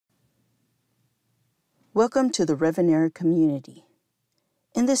Welcome to the Revenera community.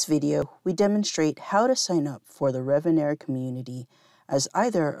 In this video, we demonstrate how to sign up for the Revenera community as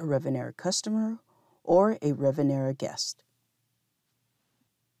either a Revenera customer or a Revenera guest.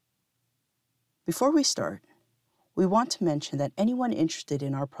 Before we start, we want to mention that anyone interested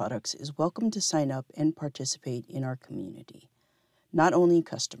in our products is welcome to sign up and participate in our community, not only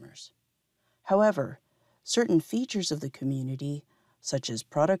customers. However, certain features of the community, such as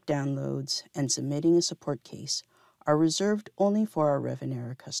product downloads and submitting a support case, are reserved only for our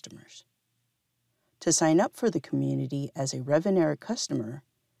Revenera customers. To sign up for the community as a Revenera customer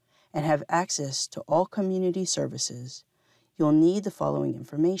and have access to all community services, you'll need the following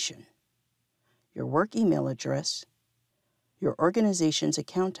information: your work email address, your organization's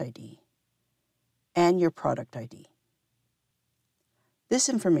account ID, and your product ID. This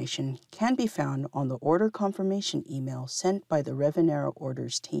information can be found on the order confirmation email sent by the Revenera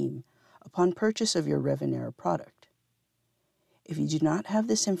orders team upon purchase of your Revenera product. If you do not have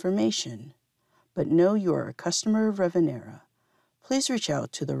this information, but know you are a customer of Revenera, please reach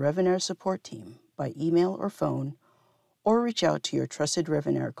out to the Revenera support team by email or phone, or reach out to your trusted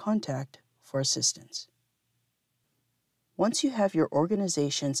Revenera contact for assistance. Once you have your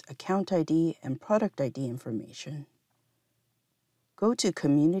organization's account ID and product ID information, go to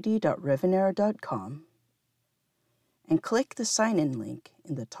community.revenera.com and click the sign-in link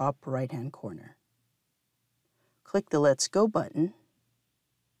in the top right-hand corner. Click the Let's Go button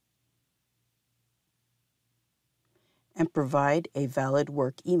and provide a valid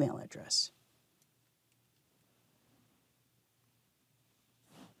work email address.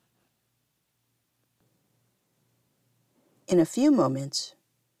 In a few moments,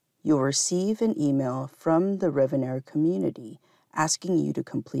 you'll receive an email from the Revenera community asking you to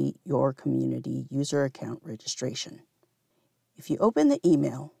complete your community user account registration. If you open the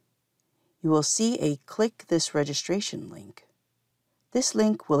email, you will see a Click This Registration link. This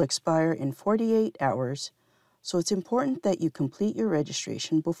link will expire in 48 hours, so it's important that you complete your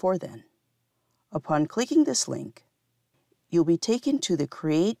registration before then. Upon clicking this link, you'll be taken to the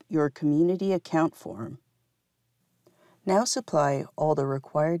Create Your Community Account form. Now supply all the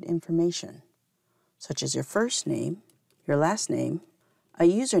required information, such as your first name, your last name, a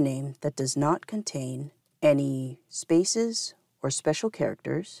username that does not contain any spaces or special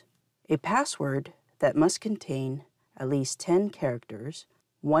characters, a password that must contain at least 10 characters,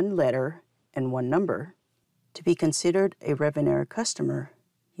 1 letter, and 1 number. To be considered a Revenera customer,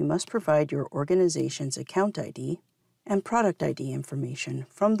 you must provide your organization's account ID and product ID information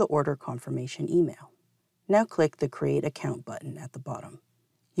from the order confirmation email. Now click the Create Account button at the bottom.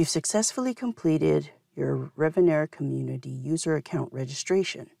 You've successfully completed your Revenera community user account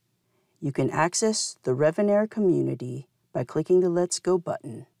registration. You can access the Revenera community by clicking the Let's Go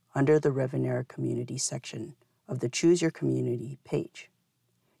button under the Revenera community section of the Choose Your Community page.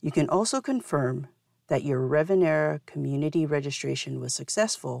 You can also confirm that your Revenera community registration was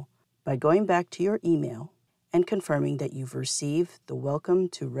successful by going back to your email and confirming that you've received the Welcome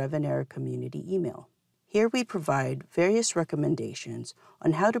to Revenera community email. Here we provide various recommendations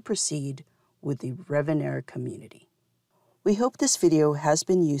on how to proceed with the Revenera community. We hope this video has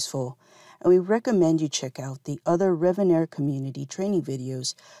been useful, and we recommend you check out the other Revenera community training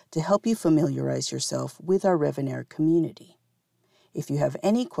videos to help you familiarize yourself with our Revenera community. If you have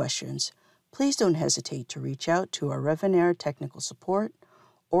any questions, please don't hesitate to reach out to our Revenera technical support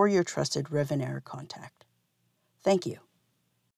or your trusted Revenera contact. Thank you.